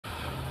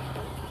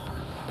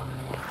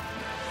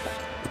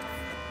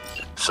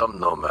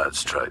Some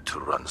nomads tried to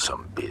run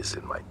some biz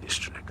in my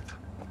district,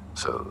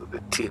 so the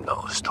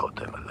Tinos taught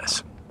them a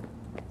lesson.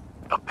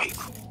 A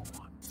painful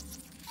one.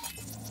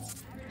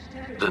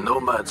 The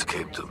nomads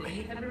came to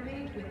me.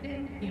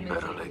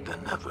 Better late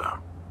than never.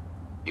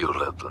 You'll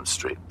help them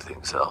straighten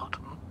things out.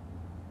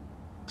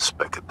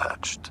 Spec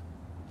attached.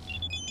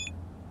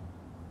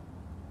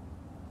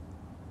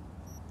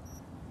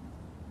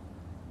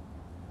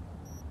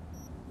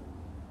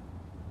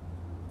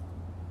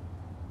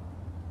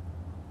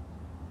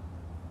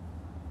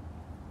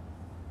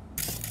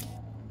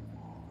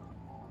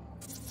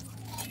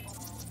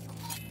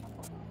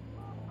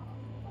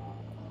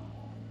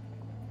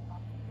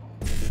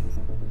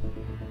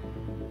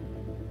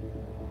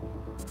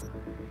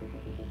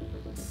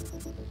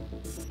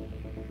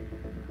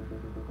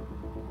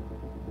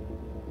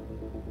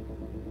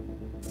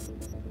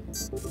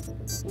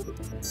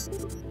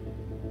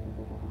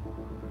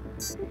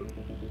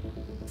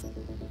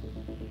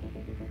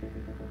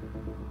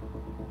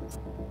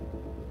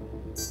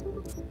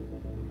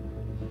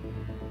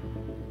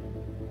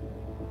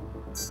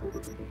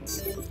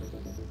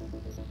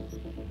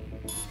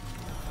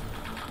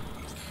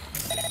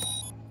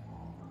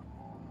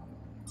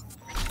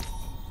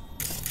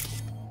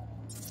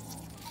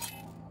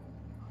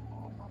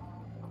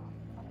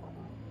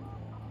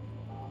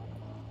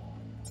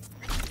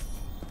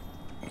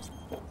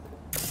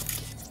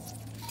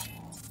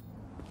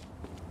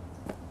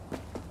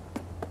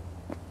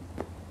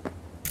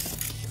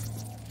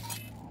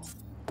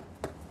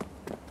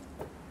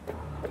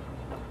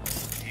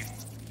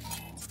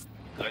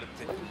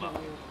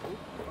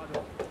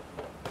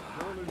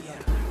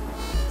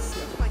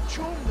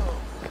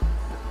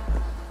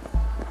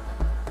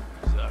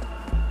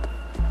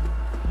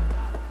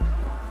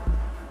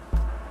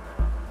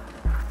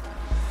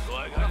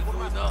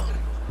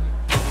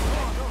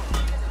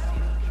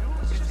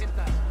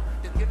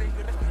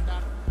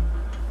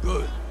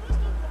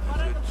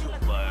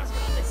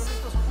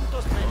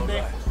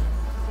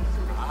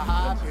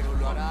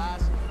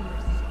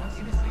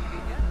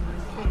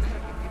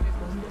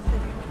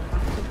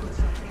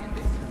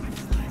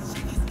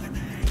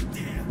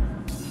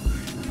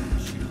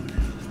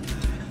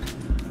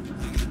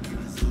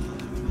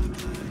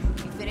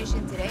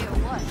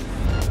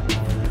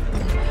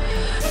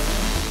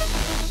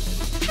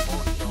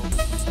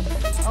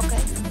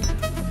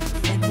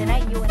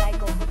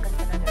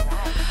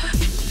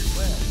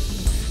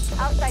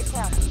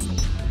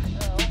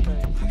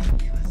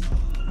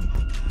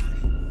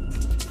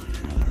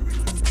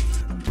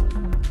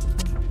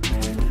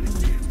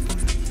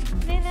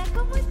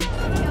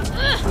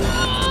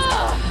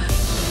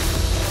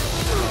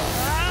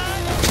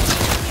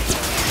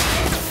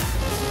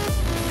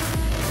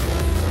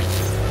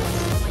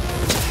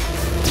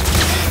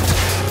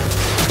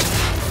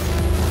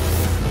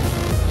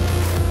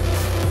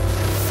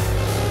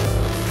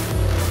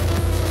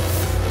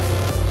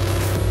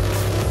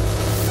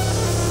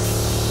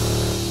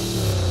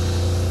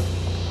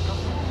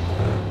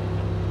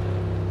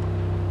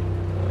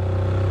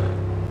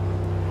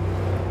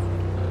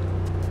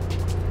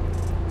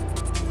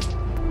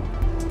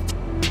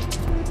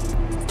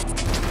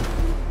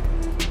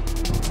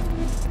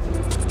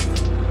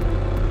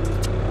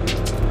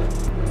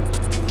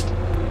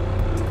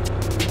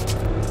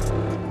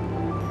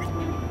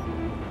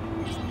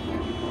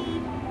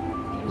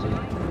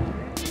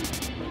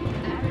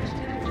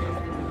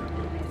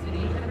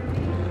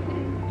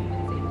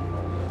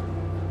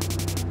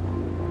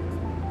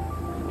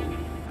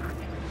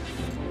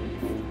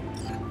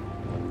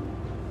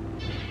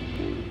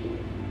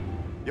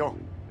 Yo,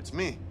 it's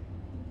me.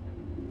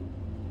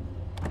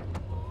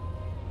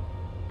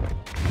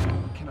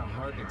 Can a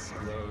heart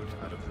explode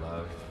out of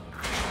love?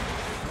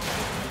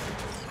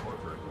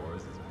 Corporate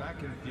Wars is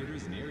back in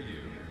theaters near you.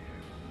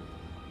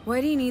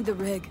 Why do you need the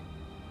rig?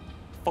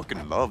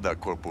 Fucking love that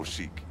Corpo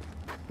Chic.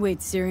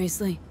 Wait,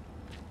 seriously?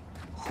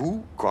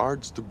 Who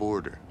guards the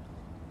border?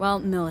 Well,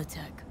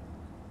 Militech.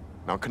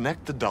 Now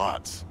connect the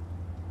dots.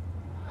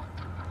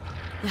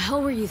 The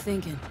hell were you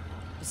thinking?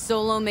 Is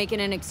Solo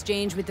making an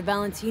exchange with the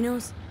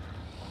Valentinos?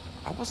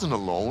 I wasn't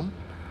alone.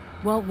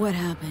 Well, what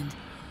happened?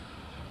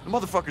 The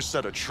motherfucker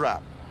set a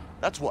trap.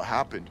 That's what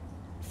happened.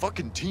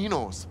 Fucking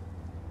Tinos.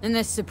 And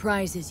this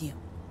surprises you?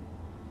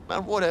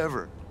 Man,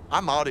 whatever.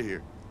 I'm out of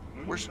here.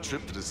 Worst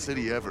trip to the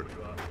city ever.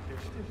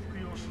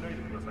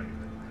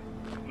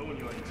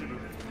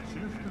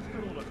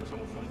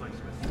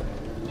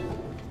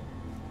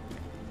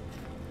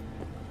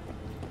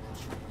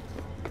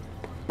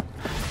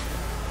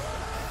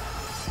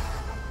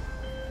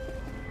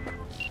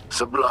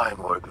 Sublime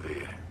work,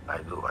 V. I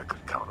knew I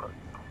could count on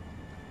you.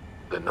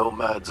 The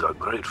Nomads are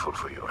grateful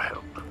for your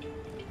help.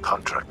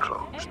 Contract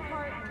closed.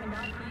 Empire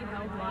cannot be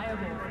held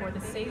liable for the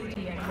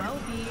safety and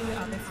well-being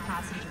of its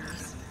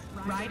passengers.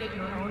 Ride at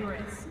your own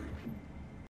risk.